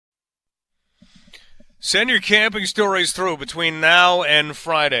Send your camping stories through between now and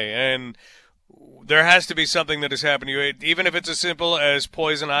Friday, and there has to be something that has happened to you, even if it's as simple as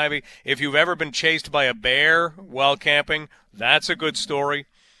poison ivy. If you've ever been chased by a bear while camping, that's a good story.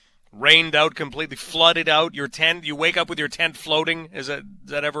 Rained out completely, flooded out, your tent, you wake up with your tent floating. Is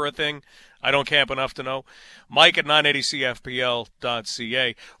that ever a thing? I don't camp enough to know. Mike at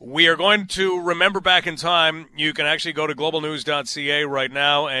 980cfpl.ca. We are going to remember back in time. You can actually go to globalnews.ca right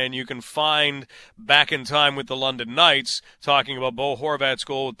now, and you can find Back in Time with the London Knights, talking about Bo Horvat's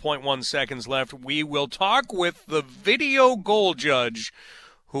goal with .1 seconds left. We will talk with the video goal judge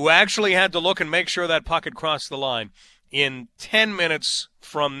who actually had to look and make sure that puck had crossed the line in 10 minutes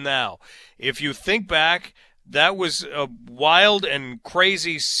from now. If you think back, that was a wild and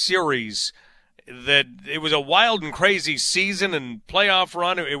crazy series. It was a wild and crazy season and playoff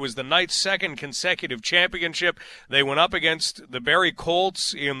run. It was the Knights' second consecutive championship. They went up against the Barrie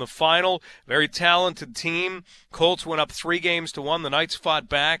Colts in the final. Very talented team. Colts went up 3-1. The Knights fought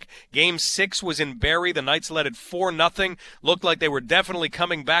back. Game 6 was in Barrie. The Knights led it 4-0. Looked like they were definitely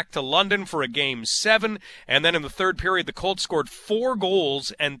coming back to London for a Game 7. And then in the third period, the Colts scored 4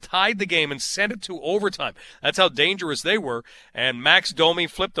 goals and tied the game and sent it to overtime. That's how dangerous they were. And Max Domi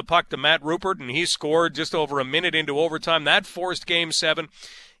flipped the puck to Matt Rupert, and he scored just over a minute into overtime. That forced Game 7.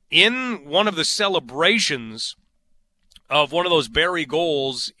 In one of the celebrations of one of those Barrie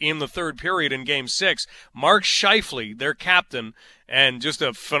goals in the third period in Game 6, Mark Scheifele, their captain, and just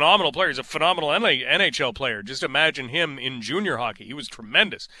a phenomenal player. He's a phenomenal NHL player. Just imagine him in junior hockey. He was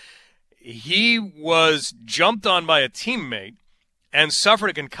tremendous. He was jumped on by a teammate and suffered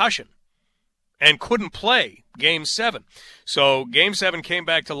a concussion and couldn't play Game 7. So Game 7 came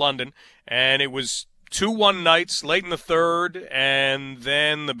back to London, and it was 2-1 Knights late in the third, and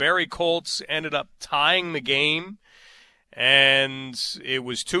then the Barrie Colts ended up tying the game, and it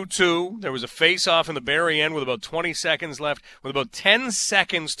was 2-2. There was a face-off in the Barrie end with about 20 seconds left. With about 10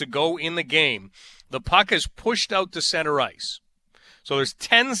 seconds to go in the game, the puck is pushed out to center ice. So there's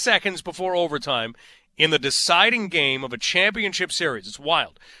 10 seconds before overtime in the deciding game of a championship series. It's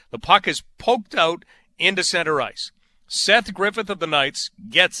wild. The puck is poked out into center ice. Seth Griffith of the Knights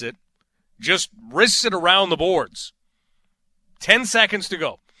gets it, just wrists it around the boards. 10 seconds to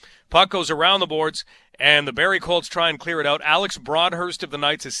go. Puck goes around the boards, and the Barrie Colts try and clear it out. Alex Broadhurst of the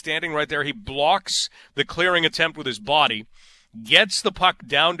Knights is standing right there. He blocks the clearing attempt with his body, gets the puck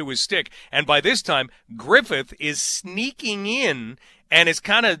down to his stick, and by this time, Griffith is sneaking in and is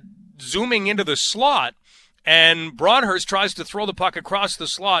kind of zooming into the slot, and Broadhurst tries to throw the puck across the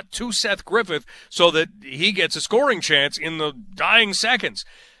slot to Seth Griffith so that he gets a scoring chance in the dying seconds.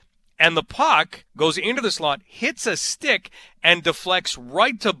 And the puck goes into the slot, hits a stick, and deflects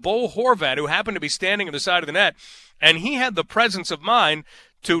right to Bo Horvat, who happened to be standing at the side of the net. And he had the presence of mind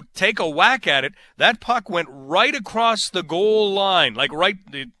to take a whack at it. That puck went right across the goal line, like right,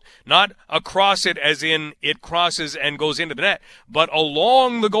 not across it as in it crosses and goes into the net, but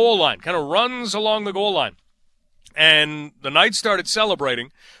along the goal line, kind of runs along the goal line. And the Knights started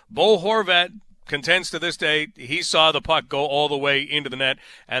celebrating. Bo Horvat contends to this day he saw the puck go all the way into the net,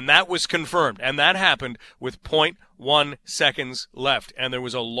 and that was confirmed. And that happened with .1 seconds left. And there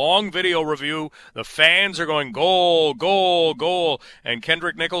was a long video review. The fans are going, goal, goal, goal. And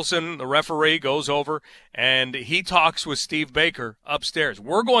Kendrick Nicholson, the referee, goes over, and he talks with Steve Baker upstairs.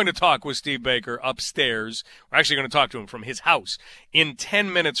 We're going to talk with Steve Baker upstairs. We're actually going to talk to him from his house in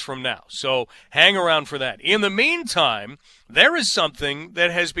 10 minutes from now. So hang around for that. In the meantime, there is something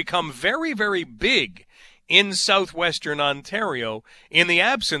that has become very, very big in southwestern Ontario in the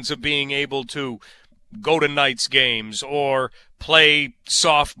absence of being able to go to Knights games or play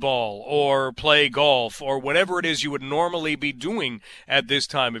softball or play golf or whatever it is you would normally be doing at this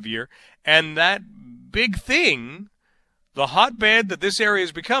time of year. And that big thing, the hotbed that this area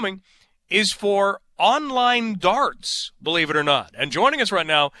is becoming, is for online darts, believe it or not. And joining us right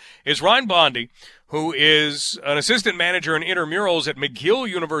now is Ryan Bondy, who is an assistant manager in intramurals at McGill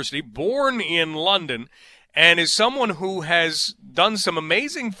University, born in London, and is someone who has done some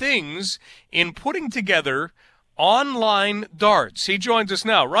amazing things in putting together online darts. He joins us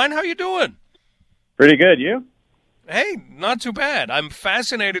now. Ryan, how you doing? Pretty good. You? Hey, not too bad. I'm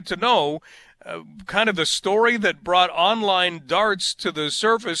fascinated to know kind of the story that brought online darts to the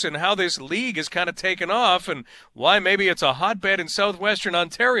surface and how this league has kind of taken off and why maybe it's a hotbed in southwestern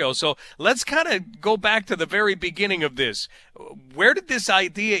Ontario. So let's kind of go back to the very beginning of this. Where did this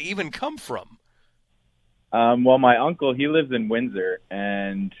idea even come from? Well, my uncle, he lives in Windsor,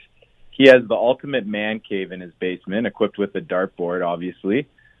 and he has the ultimate man cave in his basement, equipped with a dartboard, obviously.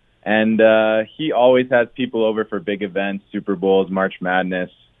 And he always has people over for big events, Super Bowls, March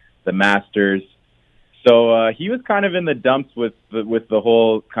Madness, the Masters. So he was kind of in the dumps with the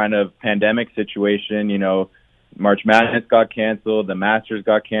whole kind of pandemic situation. You know, March Madness got canceled, the Masters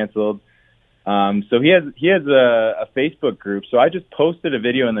got canceled. So he has a Facebook group. So I just posted a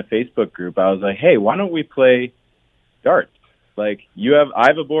video in the Facebook group. I was like, hey, why don't we play darts? Like I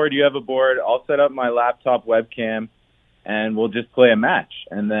have a board, you have a board. I'll set up my laptop webcam, and we'll just play a match.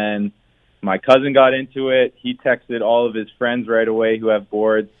 And then my cousin got into it. He texted all of his friends right away who have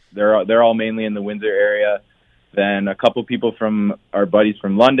boards. They're all mainly in the Windsor area. Then a couple people from our buddies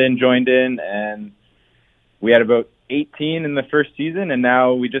from London joined in, and we had about 18 in the first season, and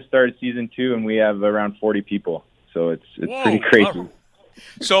now we just started season 2, and we have around 40 people. So it's Whoa, pretty crazy.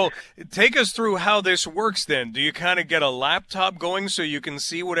 So take us through how this works then. Do you kind of get a laptop going so you can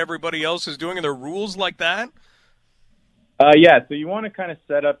see what everybody else is doing? Are there rules like that? Yeah, so you want to kind of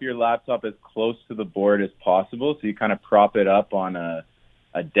set up your laptop as close to the board as possible. So you kind of prop it up on a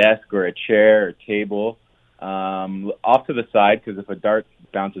desk or a chair or table off to the side, because if a dart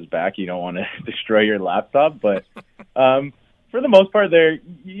bounces back, you don't want to destroy your laptop. But for the most part,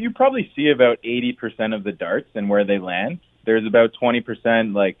 you probably see about 80% of the darts and where they land. There's about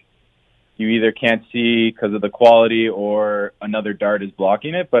 20% like you either can't see because of the quality or another dart is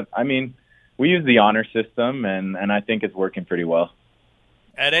blocking it. But, I mean, we use the honor system, and I think it's working pretty well.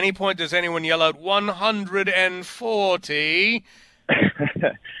 At any point, does anyone yell out 140?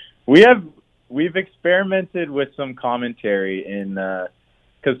 We've experimented with some commentary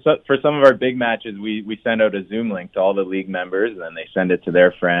because for some of our big matches, we send out a Zoom link to all the league members, and then they send it to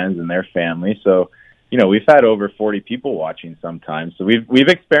their friends and their family. So, you know, we've had over 40 people watching sometimes. So we've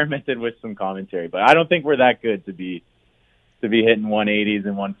experimented with some commentary, but I don't think we're that good to be hitting 180s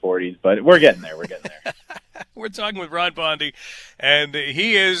and 140s, but we're getting there. We're talking with Ron Bondy, and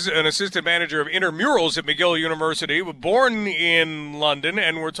he is an assistant manager of intramurals at McGill University, born in London,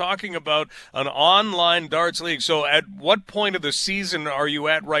 and we're talking about an online darts league. So at what point of the season are you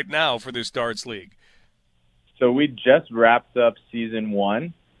at right now for this darts league? So we just wrapped up season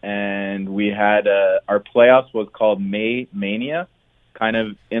 1, and we had our playoffs was called May Mania, kind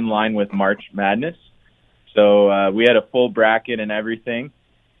of in line with March Madness. So we had a full bracket and everything.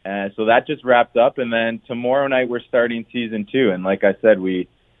 So that just wrapped up, and then tomorrow night we're starting season 2. And like I said, we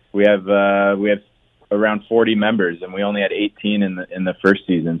have around 40 members, and we only had 18 in the first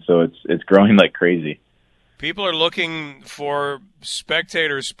season. So it's growing like crazy. People are looking for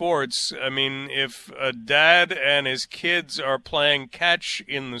spectator sports. I mean, if a dad and his kids are playing catch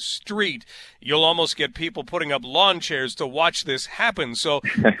in the street, you'll almost get people putting up lawn chairs to watch this happen. So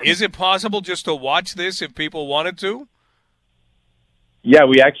is it possible just to watch this if people wanted to? Yeah,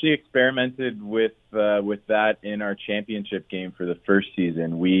 we actually experimented with that in our championship game for the first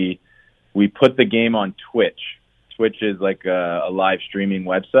season. We put the game on Twitch. Twitch is like a live streaming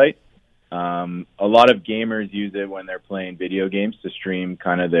website. A lot of gamers use it when they're playing video games to stream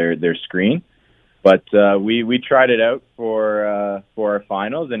kind of their screen. But we tried it out for our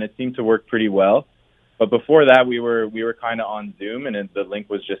finals, and it seemed to work pretty well. But before that, we were kind of on Zoom, and the link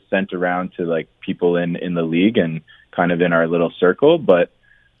was just sent around to like people in the league and kind of in our little circle. But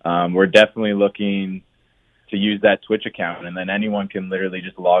we're definitely looking to use that Twitch account, and then anyone can literally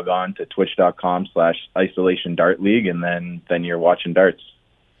just log on to twitch.com/Isolation Dart League, and then you're watching darts.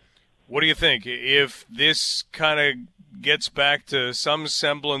 What do you think? If this kind of gets back to some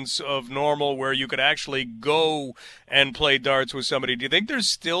semblance of normal where you could actually go and play darts with somebody, do you think there's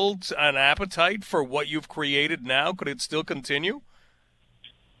still an appetite for what you've created now? Could it still continue?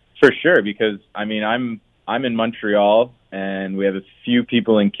 For sure, because, I mean, I'm in Montreal, and we have a few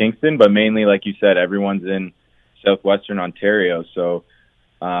people in Kingston, but mainly, like you said, everyone's in southwestern Ontario. So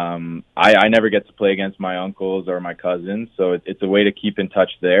I never get to play against my uncles or my cousins, so it's a way to keep in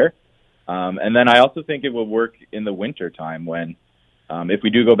touch there. And then I also think it will work in the winter time when, if we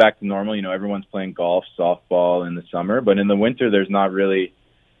do go back to normal, you know, everyone's playing golf, softball in the summer, but in the winter, there's not really,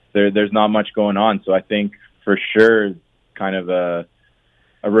 there's not much going on. So I think for sure, kind of a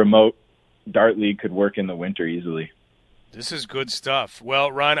remote dart league could work in the winter easily. This is good stuff.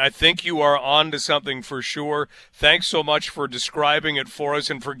 Well, Ron, I think you are on to something for sure. Thanks so much for describing it for us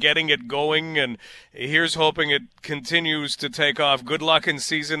and for getting it going. And here's hoping it continues to take off. Good luck in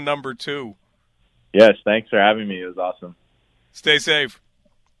season number 2. Yes, thanks for having me. It was awesome. Stay safe.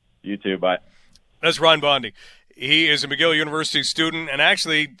 You too. Bye. That's Ron Bondy. He is a McGill University student and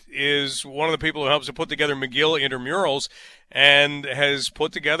actually is one of the people who helps to put together McGill Intramurals and has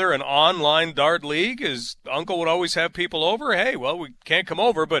put together an online dart league. His uncle would always have people over. Hey, well, we can't come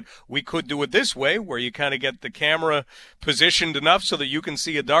over, but we could do it this way, where you kind of get the camera positioned enough so that you can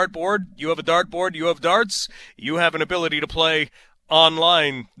see a dartboard. You have a dartboard, you have darts, you have an ability to play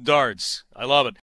online darts. I love it.